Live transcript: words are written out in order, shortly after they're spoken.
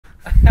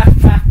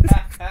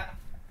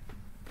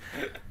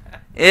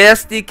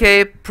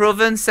ASDK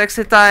proven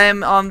sexy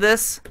time on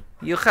this.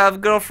 You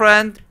have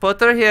girlfriend,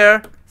 put her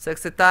here.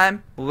 Sexy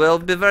time will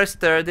be very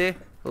sturdy,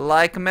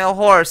 like male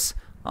horse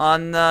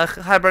on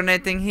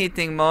hibernating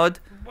heating mode.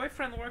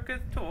 Boyfriend work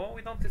it too.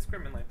 We don't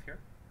discriminate here.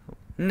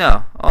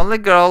 No, only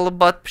girl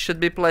butt should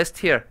be placed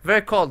here.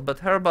 Very cold, but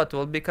her butt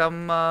will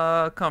become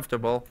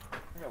comfortable.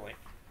 Really?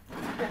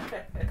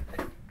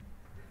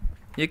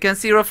 You can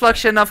see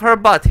reflection of her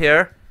butt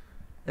here.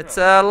 It's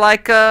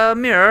like a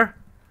mirror.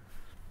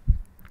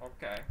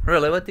 Okay.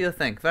 Really, what do you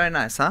think? Very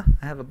nice, huh?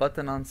 I have a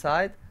button on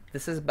side.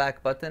 This is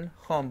back button,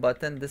 home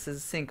button. This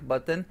is sync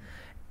button.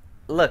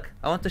 Look,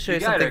 I want to show you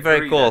something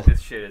very cool.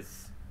 This shit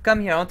is...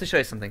 Come here, I want to show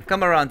you something.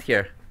 Come around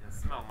here.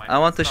 Smell my, I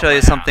want to show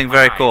you something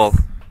very cool.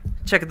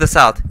 Check this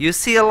out. You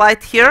see a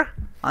light here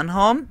on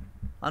home,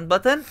 on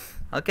button?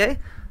 Okay?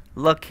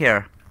 Look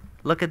here.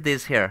 Look at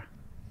these here.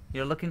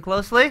 You're looking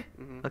closely?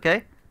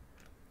 Okay?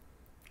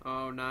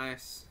 Oh,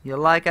 nice. You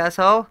like,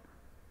 asshole?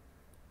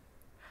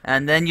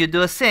 And then you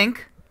do a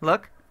sync.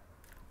 Look.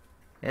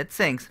 It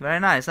syncs. Very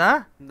nice,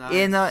 huh? Nice.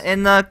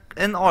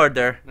 In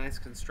order. Nice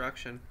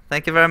construction.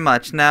 Thank you very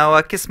much. Now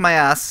kiss my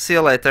ass. See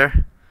you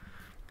later.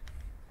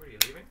 Were you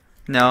leaving?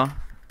 No.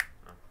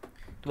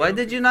 Why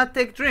did you not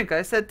take drink?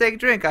 I said take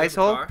drink,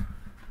 asshole.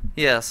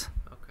 Yes.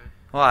 Okay.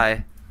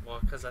 Why? Well,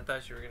 because I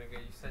thought you were gonna go.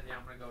 You said, yeah,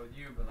 I'm gonna go with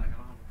you, but like I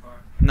don't have a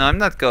car. No, I'm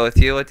not go with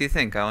you. What do you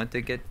think? I want to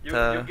get. You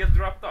get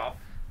dropped off.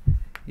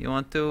 You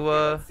want to?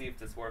 Okay, let's see if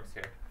this works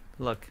here.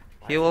 Look.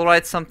 He will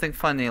write something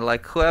funny,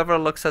 like whoever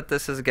looks at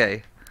this is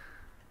gay.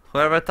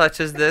 Whoever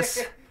touches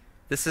this,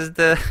 this is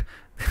the.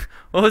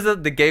 What was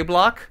it? The gay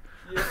block?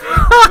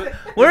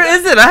 Where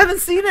is it? I haven't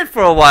seen it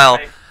for a while.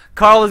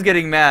 Carl was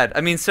getting mad.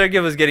 I mean, Sergey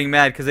was getting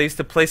mad because I used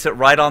to place it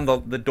right on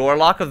the door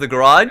lock of the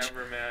garage.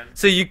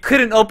 So you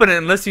couldn't open it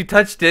unless you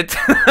touched it.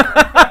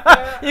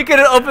 You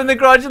couldn't open the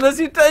garage unless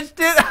you touched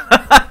it.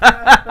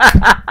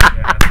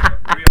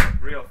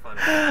 Real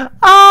funny.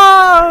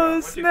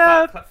 Oh,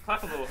 snap.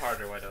 Clap a little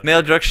harder, why don't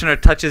Male directioner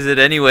touches it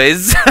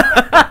anyways.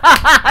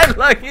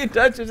 Look, he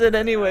touches it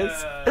anyways.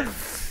 Alright,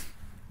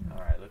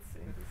 let's see.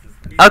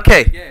 This is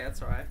Okay. Yeah,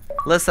 that's alright.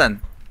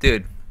 Listen,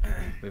 dude.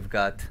 We've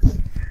got.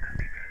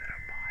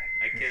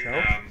 I can,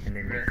 And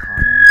then your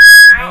comment.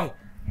 Ow!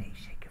 Hey,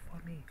 shake it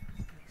for me. Let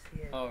me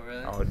see it. Oh,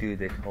 really? Oh,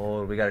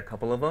 dude, we got a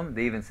couple of them.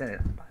 They even sent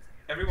it.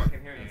 Everyone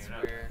can hear you. That's You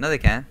know? weird. No, they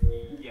can't.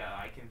 Yeah,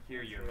 I can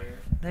hear you.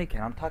 No, they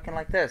can't. I'm talking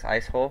like this,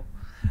 icehole.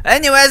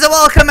 Anyways,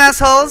 welcome,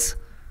 assholes.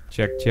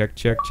 Check.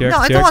 No,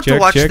 I don't want to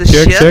watch this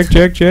shit.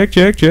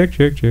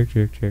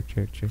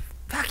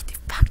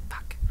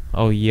 Fuck.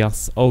 Oh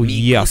yes. Oh Me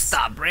yes.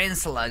 Stop brain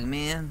slug,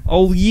 man.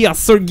 Oh yes.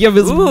 Sergey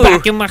is Ooh.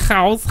 back in the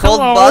house. Cold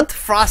Hello. butt,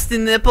 frosty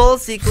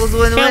nipples equals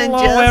win-win.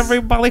 Hello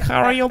everybody.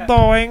 How are you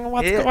doing?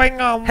 What's Yeah. going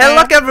on? Hey, man?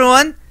 look,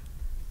 everyone.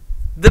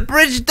 The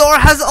bridge door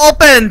has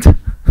opened.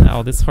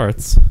 Oh, this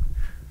hurts.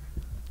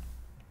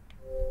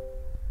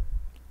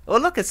 Oh,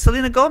 look, it's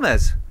Selena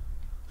Gomez.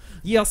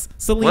 Yes,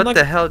 Selena. What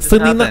the hell just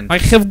Selena, happened? I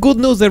have good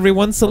news,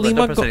 everyone. Hold on,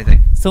 don't press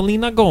anything.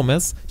 Selena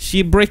Gomez.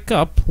 She break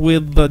up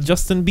with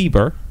Justin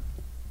Bieber.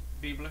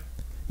 Bieber?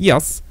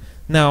 Yes.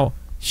 Now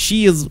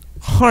she is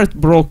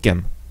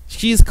heartbroken.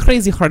 She is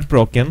crazy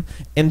heartbroken,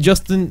 and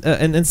Justin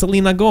and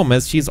Selena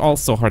Gomez. She's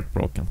also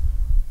heartbroken.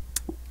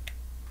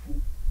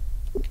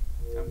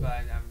 I'm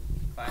glad.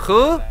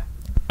 Who?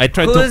 I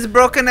tried Who to. is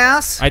broken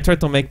ass? I tried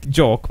to make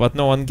joke, but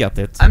no one get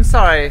it. I'm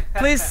sorry.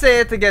 Please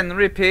say it again.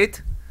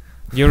 Repeat.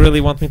 You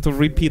really want me to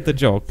repeat the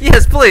joke?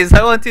 Yes, please.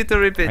 I want you to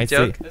repeat, I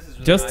joke.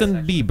 say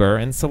Justin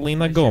Bieber and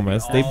Selena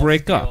Gomez, they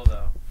break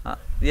up.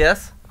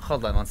 Yes?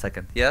 Hold on 1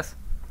 second. Yes?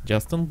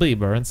 Justin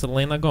Bieber and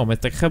Selena Gomez,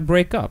 they have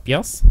break up,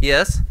 yes?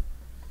 Yes?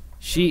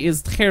 She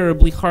is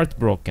terribly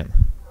heartbroken.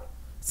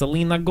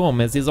 Selena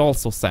Gomez is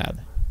also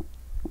sad.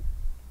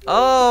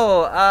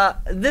 Oh,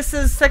 this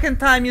is second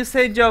time you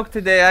say joke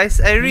today. I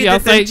read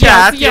Yes, it in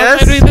chat,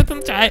 yes? I read it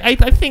in chat. I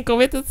think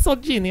of it, it's so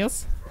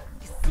genius.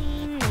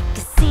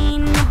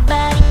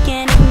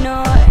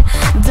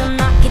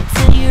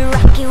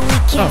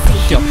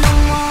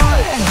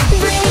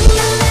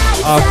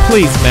 Oh,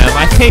 please, man,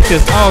 I hate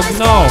this. Oh,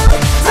 no.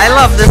 I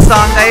love this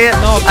song.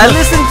 I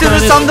listen to turn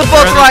this it- on the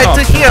boat turn it ride off.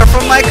 to here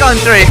from my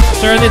country.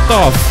 Turn it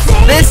off.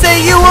 They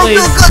say you will do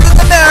Please. good in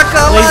America.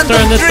 Please Land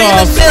turn of it dream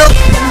and off. milk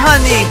and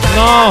honey.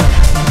 No,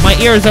 my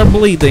ears are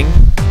bleeding.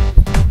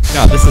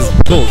 God, this is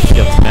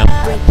bullshit, man.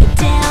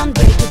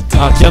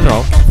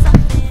 General.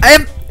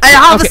 I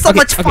have so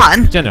much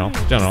fun. General.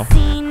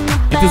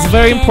 It is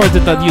very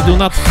important that you do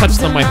not touch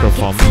the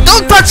microphone.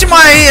 Don't touch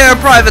my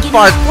private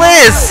part,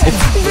 please.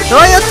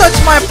 Don't you touch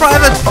my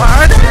private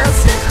part?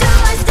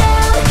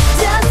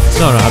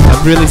 No,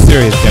 I'm really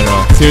serious,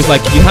 General. Serious,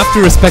 like, you have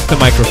to respect the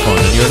microphone,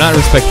 and you're not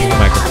respecting the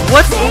microphone.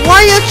 What?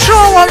 Why you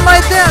troll on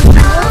my dancing?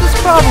 What is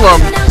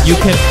problem? You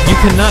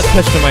cannot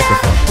touch the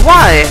microphone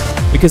Why?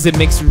 because it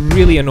makes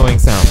really annoying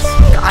sounds.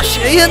 Gosh,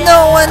 you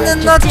know when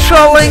I'm not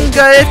trolling,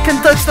 I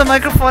can touch the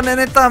microphone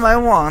anytime I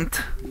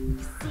want.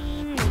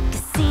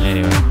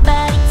 Anyway,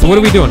 so what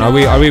are we doing? Are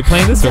we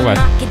playing this or what?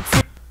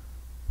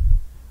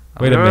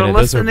 Wait a You're minute,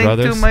 those are listening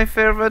brothers? to my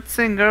favorite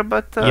singer,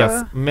 but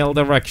Yes, male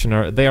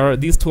directioner.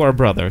 These two are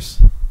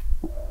brothers.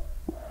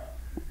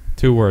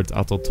 2 words,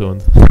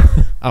 auto-tuned.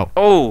 Oh.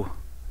 Oh,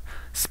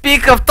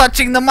 speak of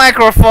touching the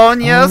microphone.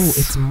 Yes. Oh,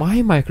 it's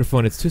my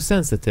microphone. It's too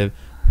sensitive.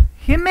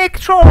 He make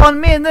troll on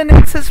me, and then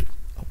it says.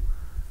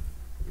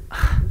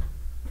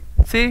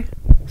 See,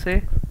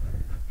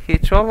 he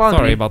troll on me.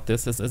 Sorry about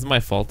this. It's my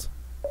fault.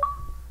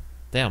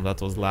 Damn,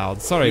 that was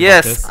loud. Sorry about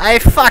Yes, this. I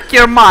fuck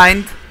your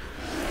mind,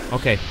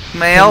 Okay.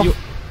 male.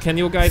 Can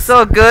you guys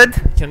So good.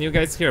 can you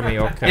guys hear me?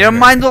 Okay. Your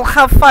mind will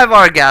have 5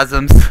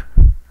 orgasms.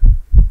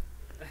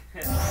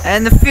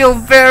 And feel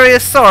very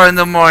sore in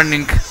the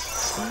morning.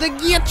 The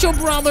Giecho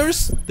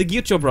brothers. The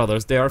Giecho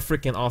brothers. They are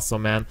freaking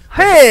awesome, man.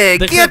 Hey,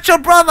 They get your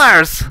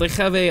brothers! They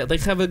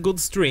have a good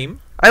stream.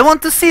 I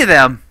want to see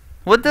them.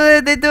 What do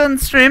they do on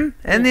stream?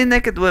 Any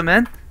naked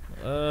women?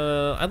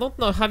 I don't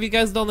know. Have you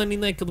guys done any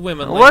naked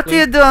women? What do lately?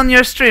 you do on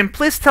your stream?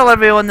 Please tell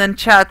everyone in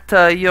chat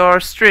you're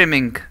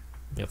streaming.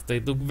 Yes, they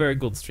do very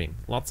good stream.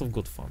 Lots of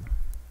good fun.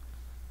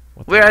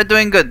 What We are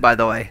doing good, by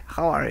the way.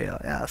 How are you?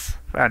 Yes,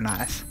 very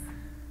nice.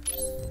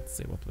 Let's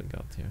see what we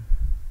got here.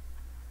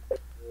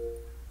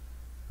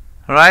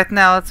 Right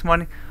now it's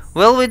morning.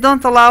 Well, we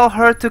don't allow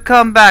her to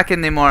come back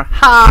anymore.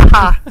 Ha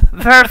ha!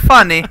 Very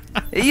funny.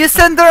 You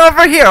send her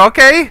over here,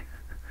 okay?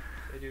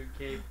 They do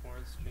gay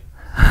porn stream.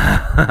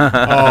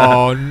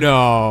 Oh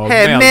no!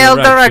 Hey, male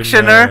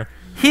directioner.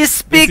 He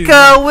speak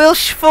is-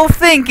 wishful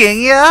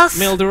thinking, yes?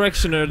 Male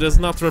directioner does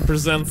not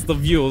represent the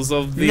views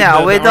of the,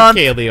 No, the we don't-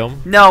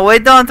 Arcadium. No, we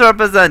don't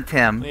represent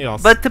him.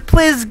 Yes. But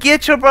please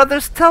get your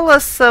brothers. Tell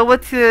us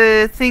what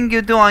thing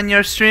you do on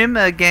your stream,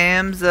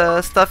 games,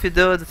 stuff you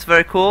do. That's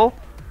very cool.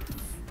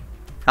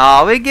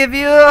 Oh, we give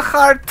you a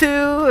heart too,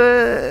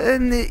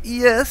 and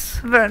yes,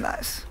 very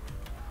nice.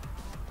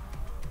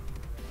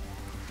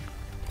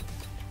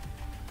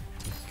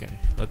 Okay,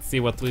 let's see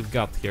what we've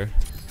got here.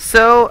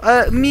 So,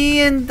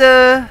 me and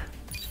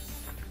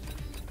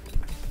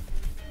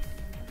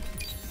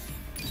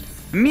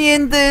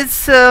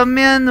this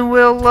man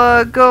will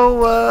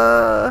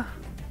go.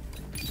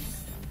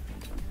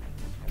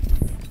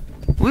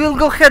 We'll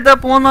go head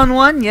up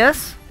one-on-one.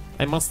 Yes.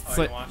 I must Oh,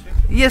 say, you watching?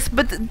 Yes,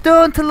 but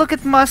don't look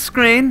at my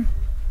screen.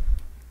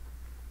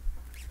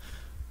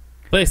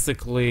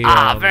 basically.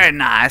 Very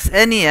nice.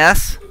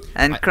 NES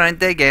and current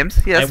day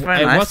games. Yes, very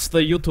I nice. watched the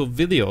YouTube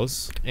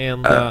videos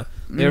and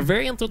they're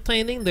very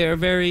entertaining. They're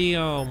very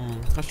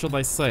how should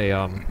I say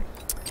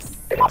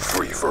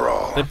Free for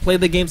all. they play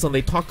the games and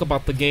they talk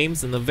about the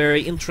games in a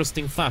very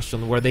interesting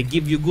fashion where they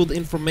give you good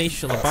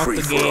information about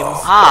the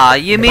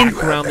games, You mean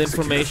background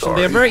information.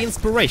 They're very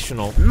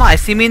inspirational.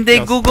 nice? You mean they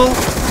Yes.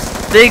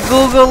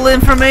 Google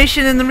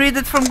information and read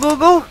it from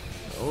Google?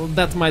 Oh,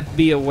 that might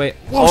be a way.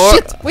 Oh Or-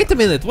 shit! Wait a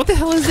minute. What the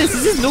hell is this?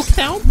 Is this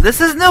Nuketown? This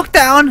is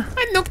Nuketown.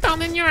 I Nuketown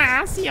in your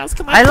ass. Yes.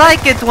 Can I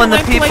like it when the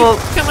can I play- people.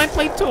 Can I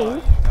play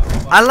too?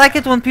 I like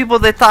it when people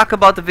they talk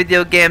about the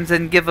video games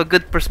and give a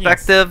good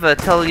perspective,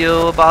 tell you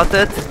about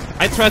it.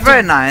 I try to.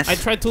 Very nice. I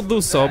try to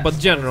do so, but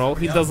General,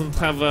 he doesn't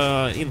have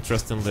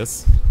interest in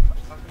this.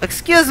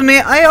 Excuse me,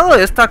 I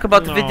always talk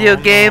about the No, video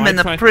no, game I and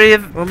the try-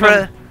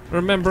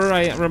 Remember,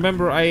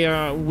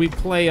 we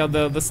play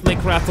the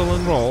snake rattle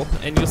and roll,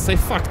 and you say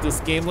fuck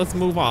this game. Let's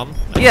move on.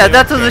 I Yeah, say,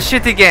 that was okay. a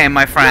shitty game,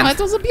 my No, friend. it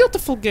was a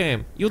beautiful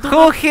game. You do Who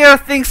not here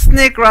thinks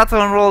Snake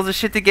Rattle and Roll is a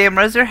shitty game?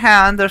 Raise your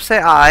hand or say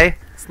aye.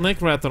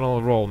 Snake rattle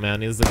and roll,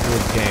 man, is a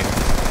good game.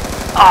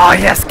 Oh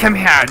yes, come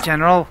here,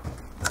 General.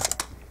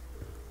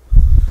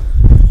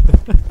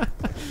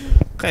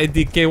 Hey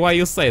DK, why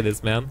you say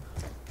this, man?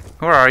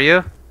 Where are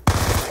you?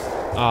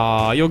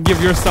 You'll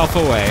give yourself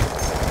away.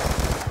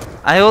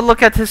 I will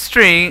look at his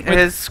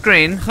Wait.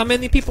 screen. How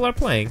many people are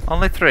playing?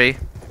 Only 3.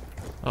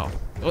 Oh,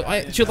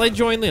 should I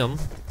join in?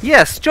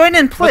 Yes, join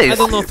in, But please. I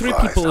don't know. 3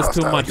 people is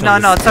too much. No,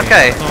 on no, this it's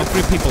game. okay. No,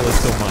 3 people is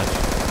too much.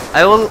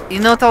 I will. You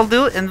know what I'll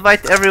do?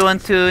 Invite everyone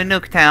to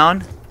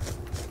Nuketown.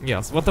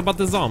 Yes. What about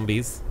the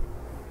zombies?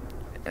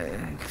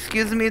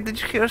 Excuse me,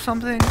 did you hear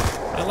something?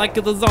 I like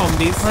the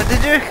zombies.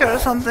 Did you hear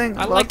something?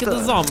 I about like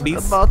the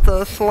zombies. About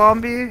the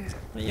Slomby?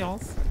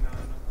 Yes.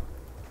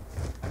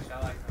 Actually, I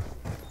like them.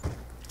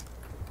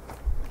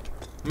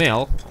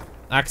 Male.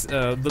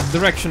 The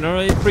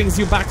directioner, it brings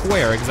you back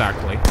where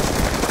exactly?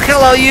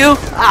 Hello, you!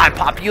 I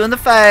pop you in the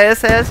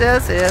face.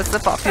 Yes. I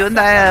pop you in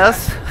the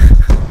ass.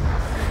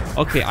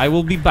 Okay, I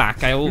will be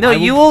back. I will. No, I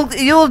will,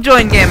 you will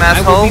join game,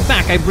 I will asshole. be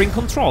back. I bring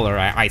controller,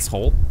 ice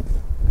hole.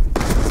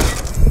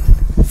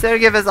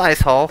 Sergey is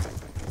ice hole.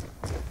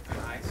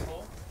 Ice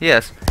hole?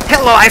 Yes.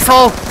 Hello, ice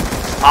hole.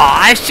 Oh,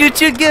 I shoot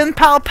you again,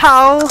 pow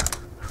pow.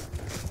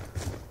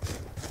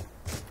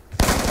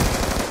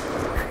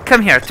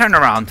 Come here, turn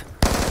around.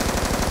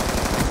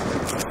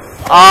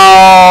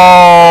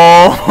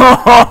 Oh!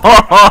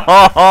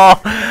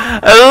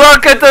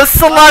 Look at the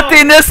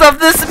sluttiness of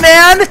this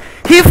man!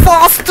 He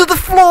falls to the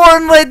floor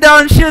and lay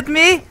down and shoot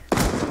me!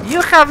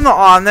 You have no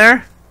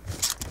honor.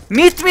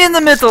 Meet me in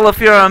the middle if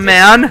you're a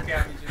man.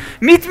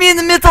 Meet me in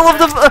the middle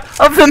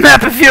of the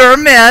map if you're a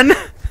man.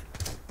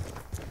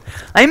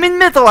 I'm in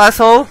middle,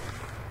 asshole.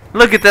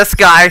 Look at this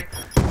guy.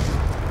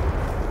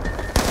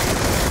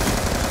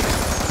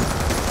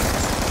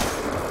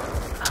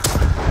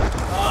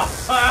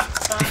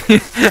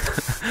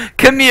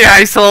 Come here,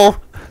 asshole.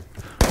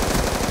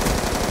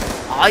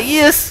 Oh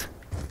yes.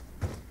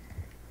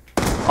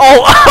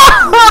 Oh.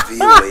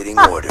 UAV waiting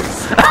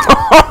orders.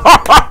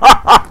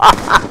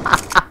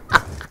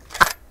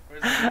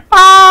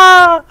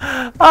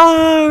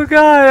 Oh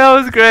god, that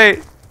was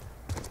great.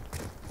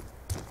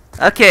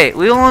 Okay,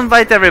 we will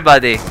invite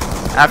everybody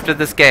after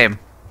this game.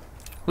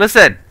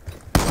 Listen,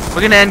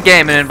 we're gonna end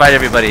game and invite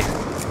everybody.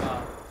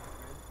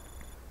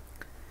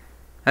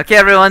 Okay,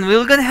 everyone,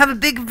 we're gonna have a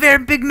very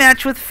big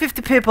match with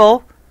 50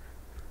 people.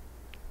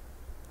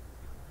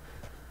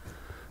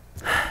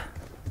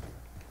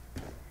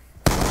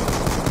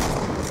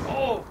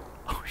 Oh!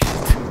 Oh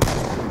shit.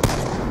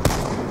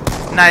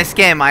 Nice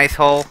game,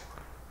 Icehole.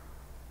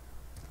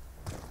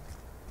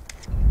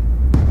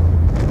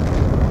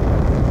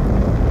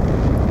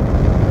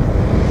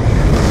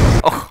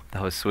 Oh,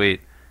 that was sweet.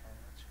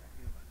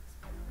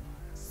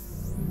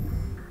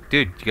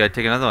 Dude, you gotta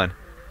take another one.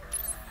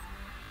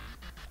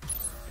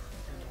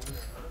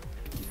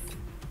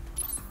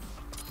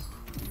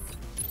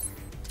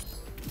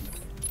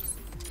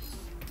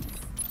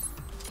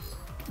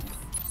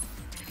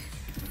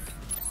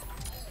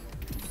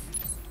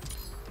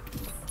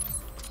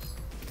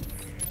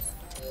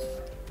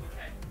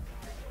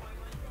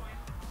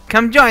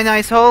 Come join,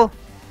 Icehole.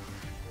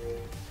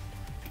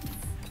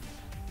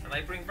 And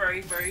I bring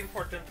very, very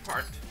important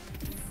part.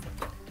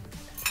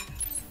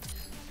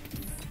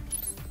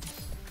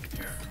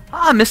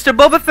 Ah, Mr.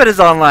 Boba Fett is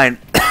online.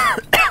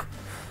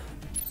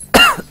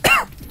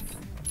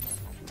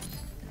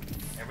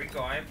 There we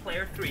go, I am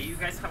player 3. You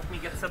guys help me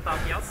get set up,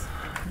 yes?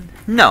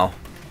 No.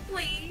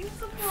 Please.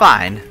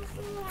 Fine.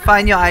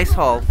 Fine, you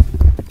Icehole.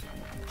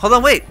 Hold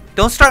on, wait.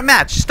 Don't start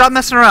match. Stop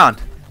messing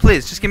around.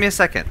 Please, just give me a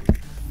second.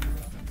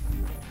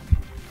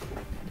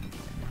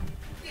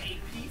 Yay,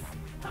 please.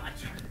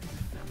 Touch.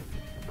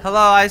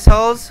 Hello,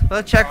 Iceholes.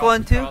 Well, check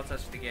 1, 2. Carl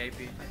touched the gay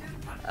piece.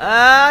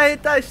 I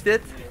touched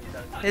it.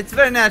 It's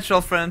very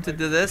natural for him to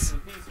do this.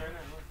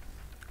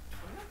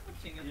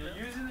 You're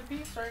using the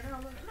piece right now.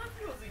 Look. I'm not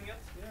using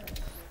it.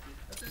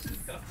 This is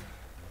disgusting.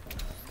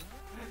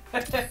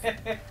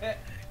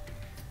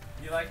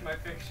 You like my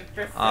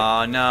picture?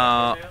 Oh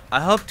no. I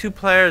hope 2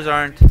 players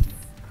aren't.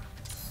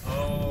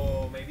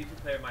 Oh, maybe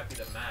 2-player might be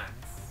the max.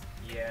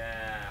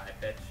 Yeah, I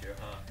bet you,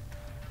 huh?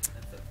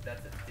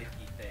 That's a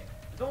dicky thing.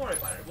 Don't worry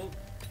about it. We'll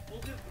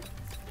do.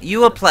 You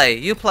will play.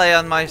 You play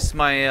on my. No,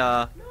 I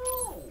don't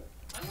want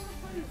to play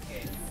this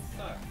game. It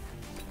sucks.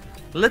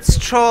 Let's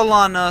troll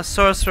on a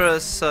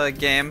sorceress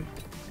game.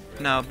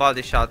 No,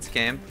 body shots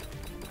game.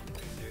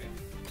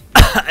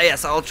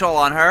 Yes, I'll troll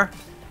on her.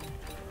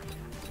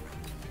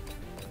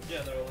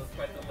 Yeah, they're all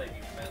quite the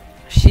ladies,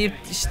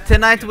 man.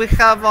 Tonight we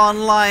have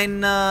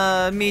online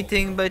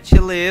meeting, but she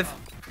leave.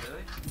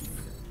 Really?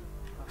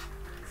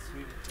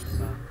 Sweet.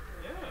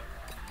 Yeah.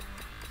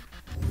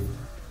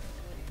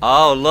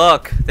 Oh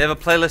look, they have a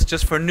playlist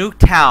just for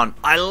Nuketown.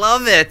 I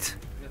love it.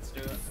 Let's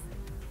do it.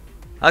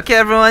 Okay,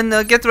 everyone,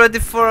 get ready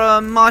for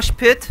a mosh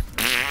pit.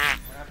 What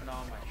happened to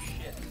all my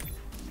shit?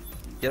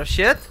 Your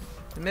shit?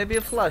 Maybe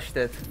you flushed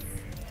it.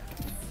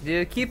 Do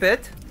you keep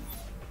it?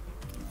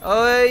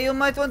 Oh, you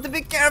might want to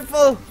be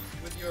careful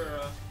With your,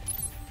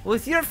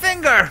 with your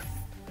finger.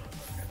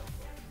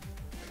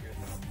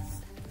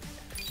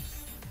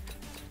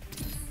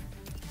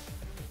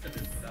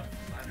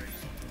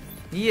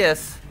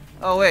 Yes.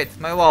 Oh wait,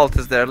 my wallet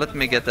is there. Let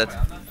me get it.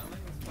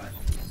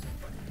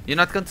 You're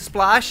not going to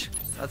splash?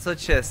 That's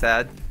what she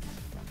said.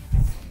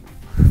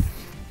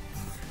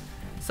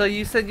 So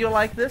you said you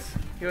like this?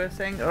 You were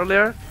saying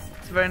earlier?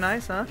 It's very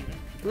nice, huh?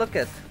 Look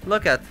at.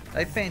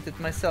 I painted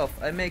myself.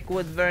 I make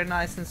wood very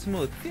nice and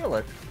smooth. Feel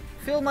it.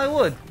 Feel my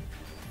wood.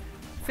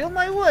 Feel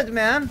my wood,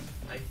 man.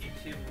 I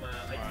teach him,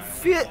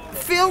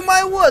 Feel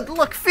my wood.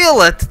 Look,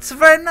 feel it. It's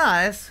very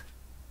nice.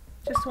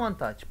 Just one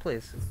touch,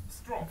 please.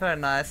 strong. Very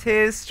nice.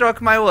 He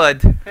struck my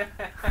wood.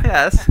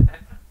 Yes.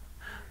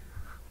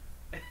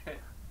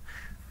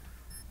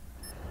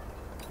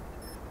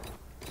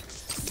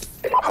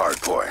 Hard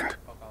point.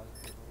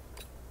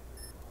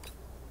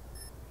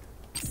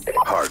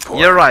 Hard point.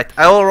 You're right.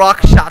 I will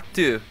rock shot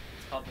too.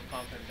 Pump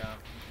and down.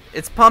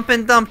 It's pump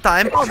and dump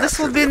time. Oh, this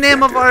will be the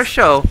name of our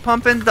show.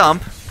 Pump and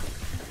dump.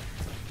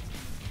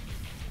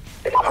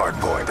 Hard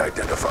point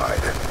identified.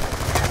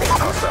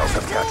 Hostiles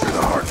have captured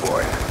the hard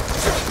point.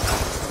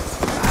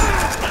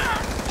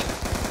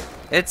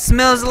 It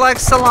smells like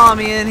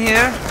salami in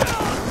here.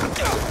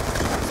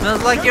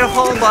 Smells like your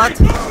whole butt.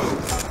 Be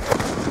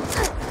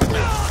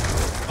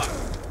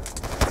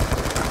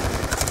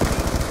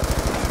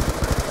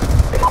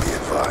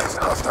advised,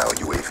 hostile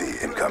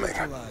UAV incoming.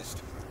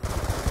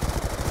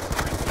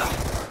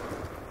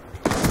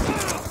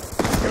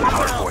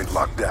 Hard point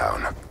locked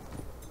down.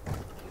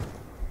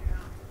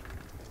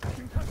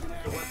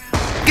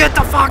 Get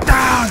the fuck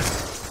down!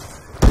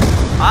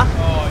 Huh?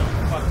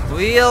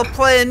 We'll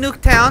play in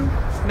Nuketown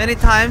many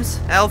times.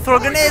 I'll throw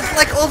grenades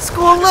like old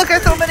school. Look, I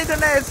throw many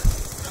grenades.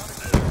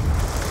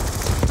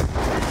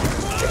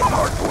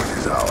 Hard point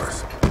is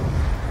ours.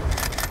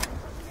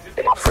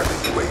 Friendly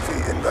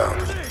UAV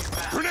inbound.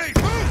 Grenade!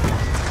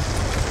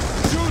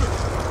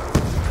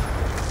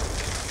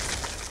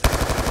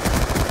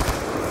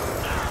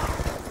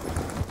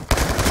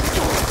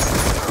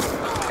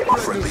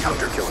 Friendly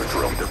hunter-killer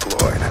drone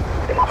deployed.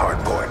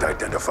 Hardpoint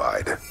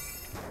identified.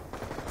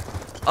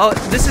 Oh,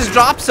 this is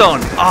drop zone.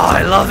 Oh,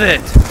 I love it.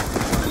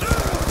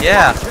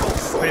 Yeah,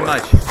 pretty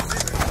much.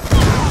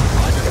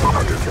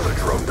 Hunter-killer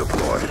drone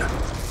deployed.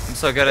 I'm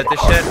so good at this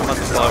shit. I'm about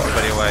to blow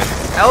everybody away.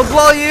 I'll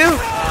blow you.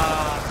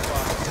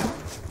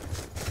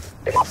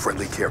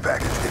 Friendly care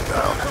package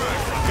inbound.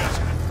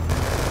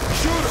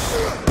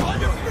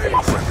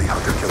 Friendly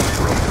hunter-killer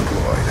drone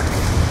deployed.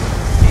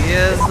 He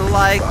is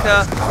like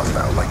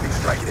Hostile lightning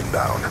strike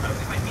inbound.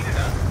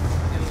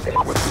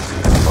 We're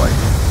losing this fight.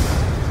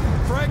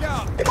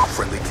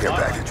 Friendly care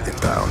package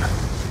inbound.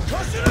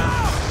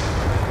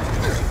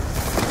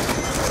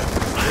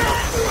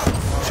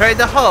 Trade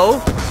the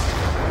Hoe.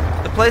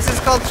 The place is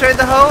called Trade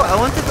the Hoe. I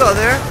want to go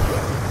there.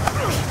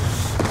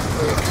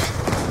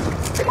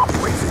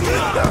 UAV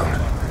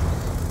inbound.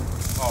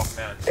 Oh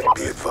man.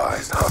 Be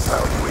advised,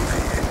 hostile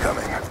UAV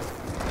incoming.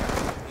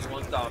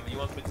 He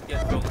wants me to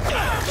get killed.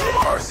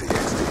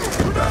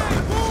 RCXD inbound.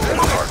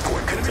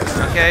 Hardpoint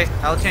contested. Okay,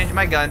 I'll change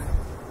my gun.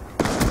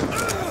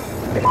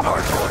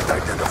 Hardpoint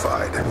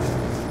identified.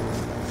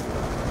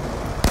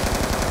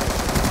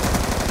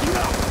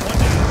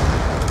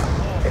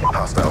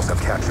 Hostiles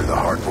have captured the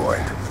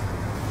hardpoint.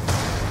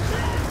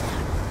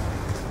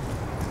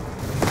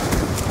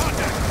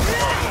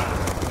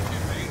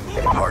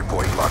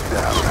 Hardpoint locked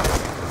down.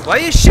 Why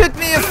you shoot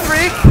me, you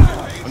freak?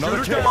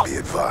 Be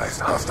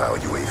advised, hostile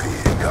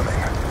UAV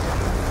incoming.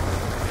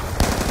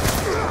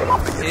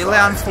 You lay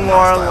on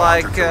floor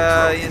like,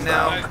 you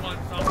know.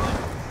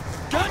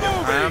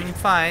 I'm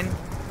fine.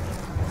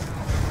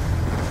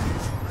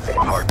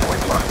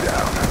 Hardpoint locked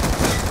down.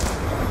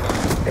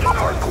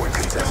 Hardpoint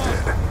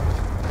contested.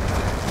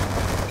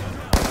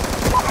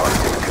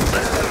 Hardpoint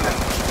contested.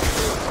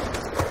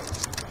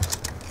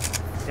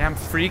 Damn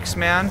freaks,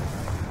 man.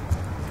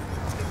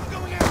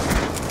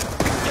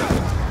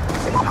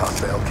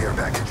 Hostile care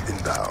package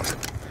inbound.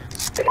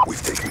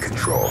 We've taken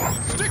control.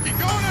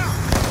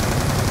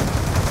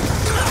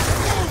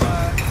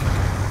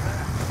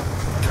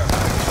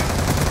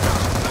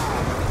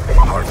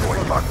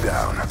 Hardpoint locked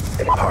down.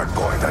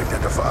 Hardpoint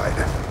identified.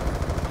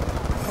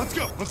 Let's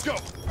go.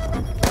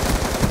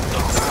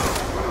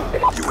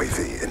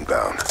 UAV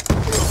inbound.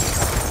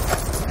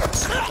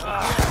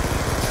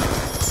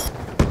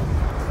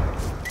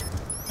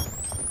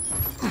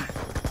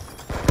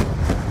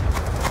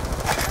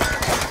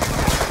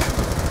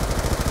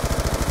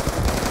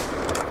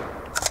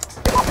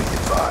 Be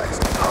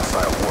advised,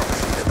 hostile war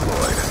machine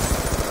deployed.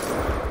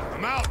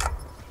 I'm out.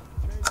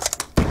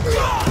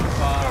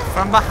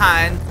 From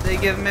behind, they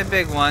give me a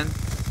big one.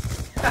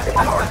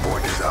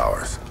 Hardpoint is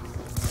ours.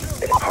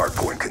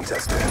 Hardpoint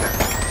contested.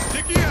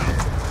 Sticky out.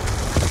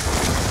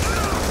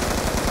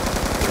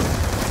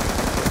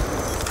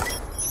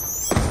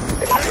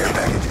 Care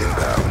package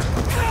inbound.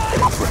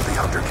 Friendly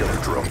hunter-killer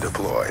drone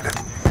deployed.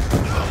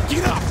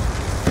 Get up.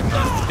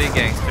 Big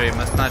gangster, you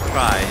must not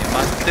try. You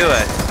must do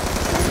it.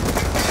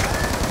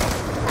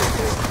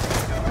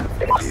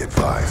 Be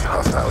advised,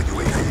 hostile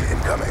UAV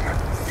incoming.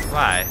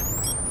 Why?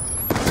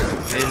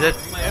 Is it?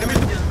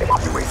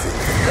 UAV.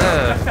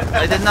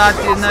 I did not,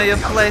 you know, you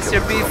place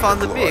your beef on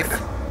the beef.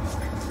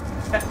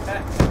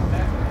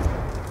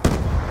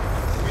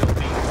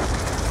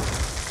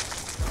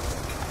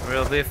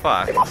 Real beef,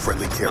 fuck.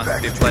 Friendly care Must be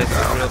package placed with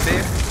inbound. real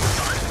beef.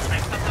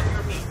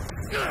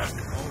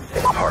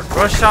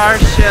 Hardpoint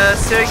Rosharsh,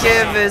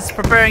 Sergeyev is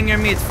preparing your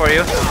meat for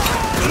you.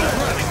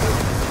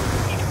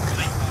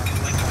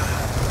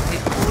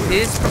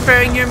 He's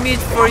preparing your meat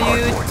for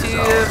you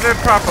to very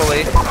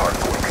properly.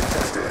 Hardpoint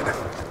contested.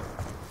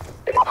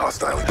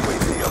 Hostile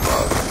UAV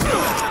above.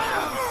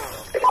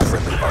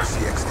 Friendly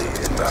RCXD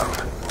inbound.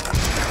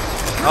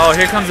 Oh,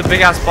 here comes a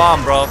big ass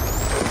bomb, bro.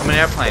 From an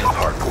airplane.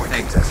 Hardpoint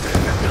Thanks. contested.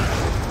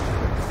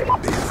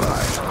 Be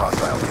advised,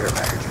 hostile care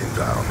package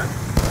inbound.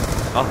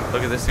 Oh,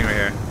 look at this thing right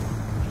here.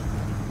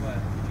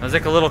 It was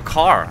like a little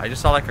car. I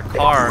just saw like a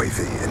car.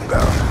 UAV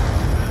inbound.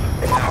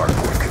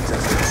 Hardpoint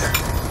contested.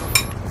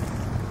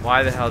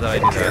 Why the hell did I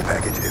do Care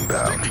that? package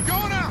inbound. Keep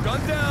going out.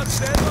 Gun down.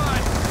 Stand by.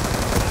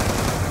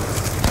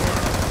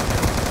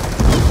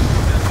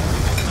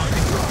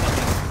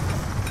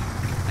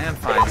 I am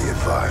Be fine.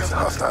 advised,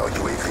 hostile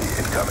UAV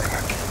incoming.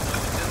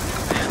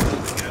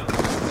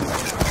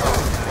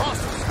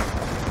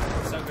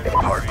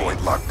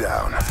 Hardpoint locked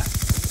down.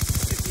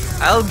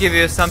 I'll give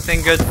you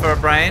something good for a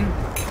brain.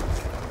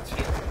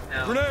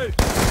 Grenade.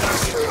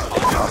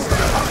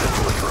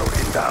 Hostile drone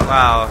inbound.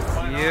 Wow.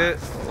 You.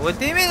 What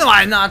do you mean,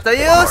 why not? Are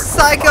you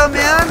psycho,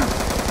 man?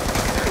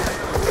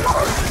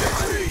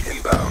 RCXD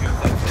inbound.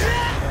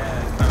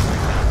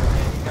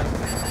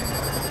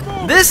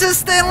 This is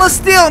stainless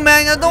steel,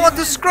 man. You don't want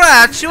to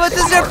scratch. What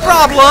is your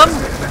problem?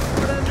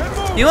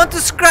 You want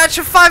to scratch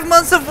your 5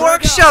 months of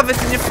work? Shove it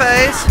in your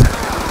face.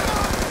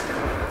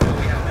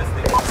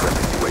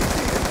 Friendly UAV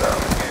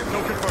inbound. No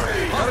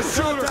confirmed. Got a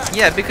shooter.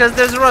 Yeah, because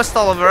there's rust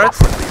all over it.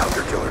 Friendly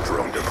hunter-killer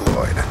drone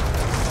deployed.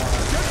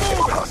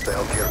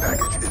 Hostile care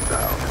package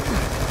inbound.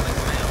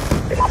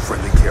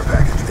 Friendly care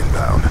package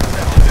inbound.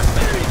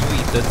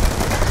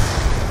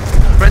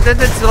 And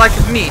then it's like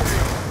meat.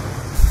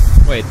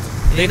 Wait.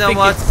 They know think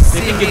what? It's, they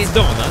think See, it's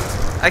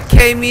donut. A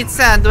K-meat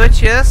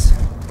sandwich, yes?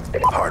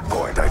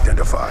 Hardpoint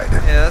identified.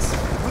 Yes.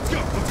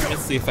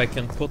 Let's see if I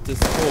can put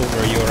this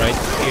over you right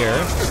here.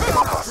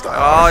 Hostile.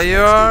 Oh,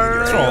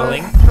 you're...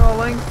 Trolling.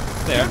 Trolling.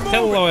 There.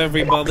 Hello,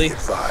 everybody. Be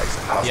advised.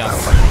 Hostile.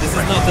 Yes. This is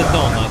not a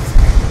donut.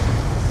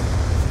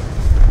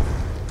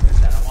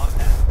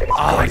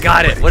 Oh, I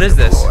got it. What is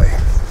this? Deploy.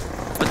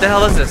 What the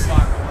hell is this? Fuck,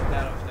 I want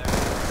that over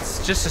there.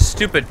 It's just a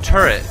stupid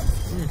turret.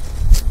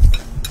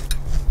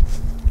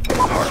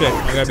 Shit,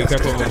 I gotta be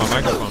careful with my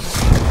microphone.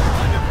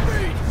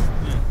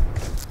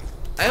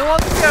 I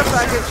want the care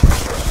package.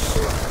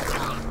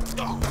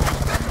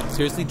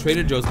 Seriously,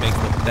 Trader Joe's makes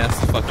the best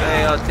fucking.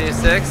 Hey,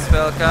 OT6,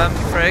 welcome,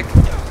 Frick.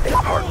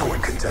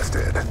 Hardpoint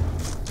contested.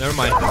 Never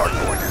mind.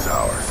 Hardpoint is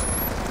ours.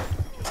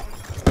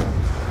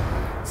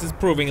 This is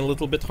proving a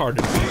little bit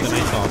harder for you than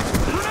I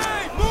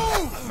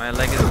thought. My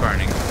leg is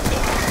burning.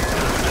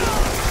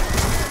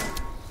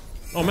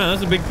 Oh man,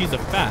 that's a big piece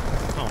of fat.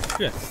 Oh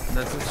shit.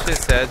 That's what she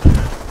said.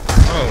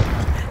 Oh,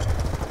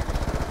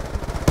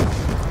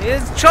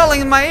 He's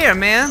trolling in my ear,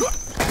 man.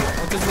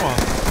 what is wrong?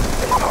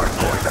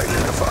 Hardpoint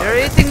identified. You're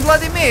eating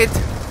bloody meat.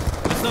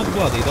 It's not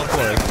bloody, don't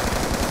worry.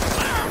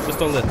 Just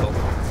a little.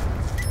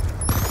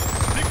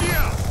 Sticky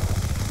out.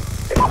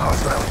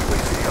 Hostile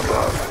UAV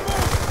above.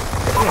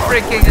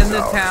 Freaking in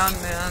the town,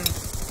 man.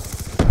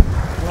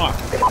 What?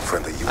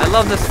 Friendly UAV I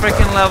love this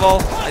freaking level.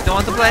 I don't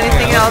want to play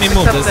anything Yeah, else let me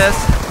move except this.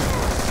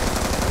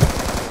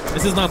 this.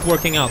 This is not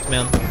working out,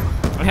 man.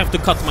 I have to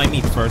cut my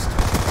meat first.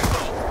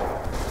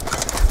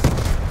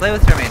 Play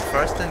with your meat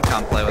first, then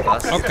come play with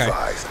us. Okay.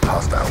 advised.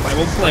 Hostile I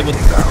will play with.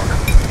 down.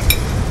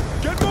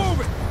 Get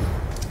moving.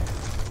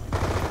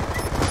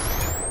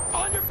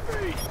 On your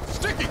feet.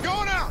 Sticky,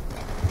 going out.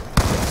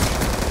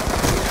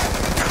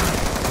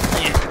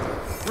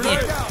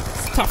 Grenade out.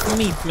 It's tough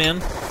meat, man.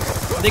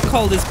 They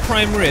call this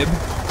prime rib.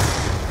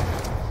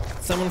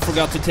 Someone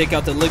forgot to take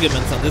out the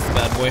ligaments on this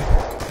bad boy.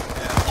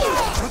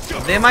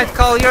 They might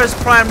call yours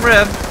prime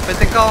rib, but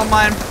they call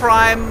mine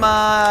prime,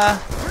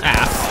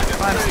 Ass.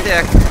 prime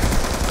stick.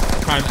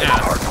 Prime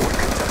ass. Hardpoint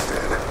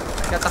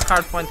contested. Got the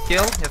hardpoint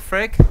kill, you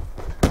freak.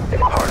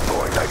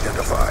 Hardpoint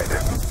identified.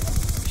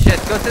 Shit,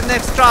 go to the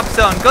next drop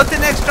zone. Go to the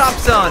next drop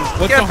zone.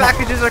 What's Care the har-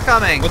 packages are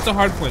coming. What's a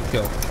hardpoint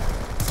kill?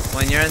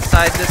 When you're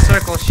inside this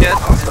circle shit,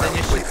 and then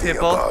you shoot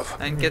people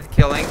and get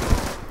killing.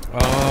 Oh,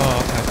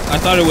 okay. I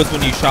thought it was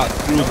when you shot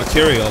through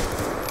material.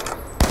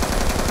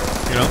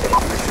 You know?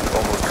 Mission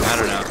almost complete. I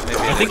don't know.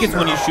 Maybe I think it's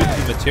when you shoot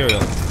through material.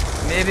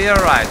 Maybe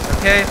you're right.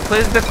 Okay,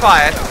 please be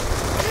quiet.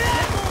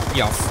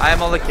 Yes. I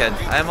am only kid.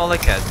 I am only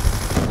kid.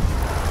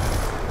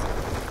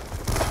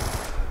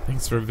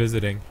 Thanks for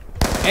visiting.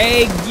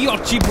 Hey,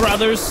 Gyochi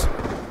brothers!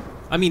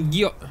 I mean, I'm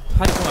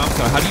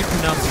sorry, how do you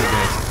pronounce your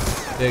name?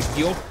 The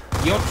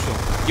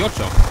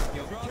Gyocho.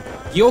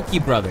 Gyoki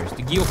brothers.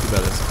 The Gyoki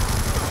brothers.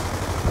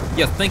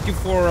 Yes, thank you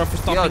for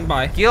stopping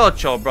by.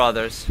 Gyocho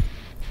brothers.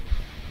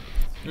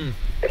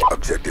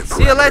 Objective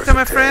See you later, parameters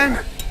my obtained.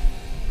 friend.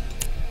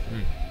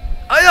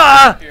 Oh,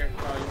 yeah! Here,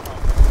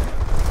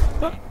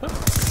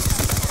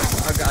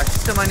 Oh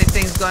gosh, too many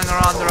things going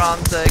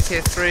around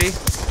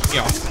K3.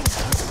 Yeah.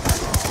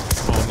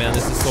 Oh man,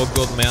 this is so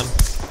good, man.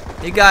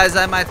 You guys,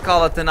 I might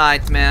call it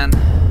tonight, man.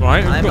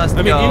 Right? I must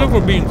mean, go. even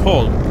for being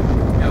cold,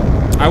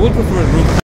 I would prefer a room